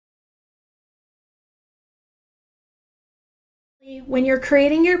When you're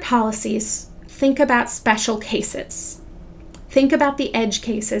creating your policies, think about special cases. Think about the edge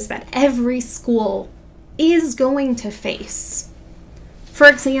cases that every school is going to face. For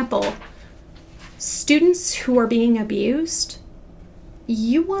example, students who are being abused,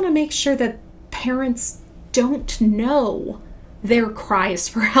 you want to make sure that parents don't know their cries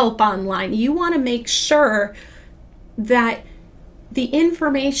for help online. You want to make sure that the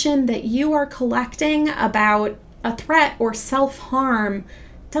information that you are collecting about a threat or self-harm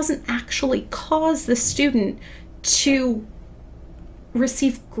doesn't actually cause the student to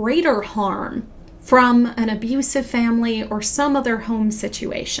receive greater harm from an abusive family or some other home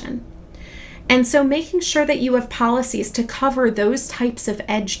situation. And so making sure that you have policies to cover those types of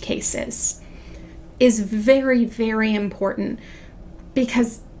edge cases is very, very important,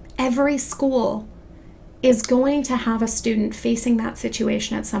 because every school is going to have a student facing that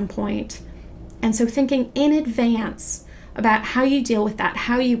situation at some point. And so thinking in advance about how you deal with that,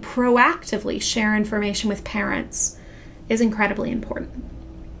 how you proactively share information with parents, is incredibly important.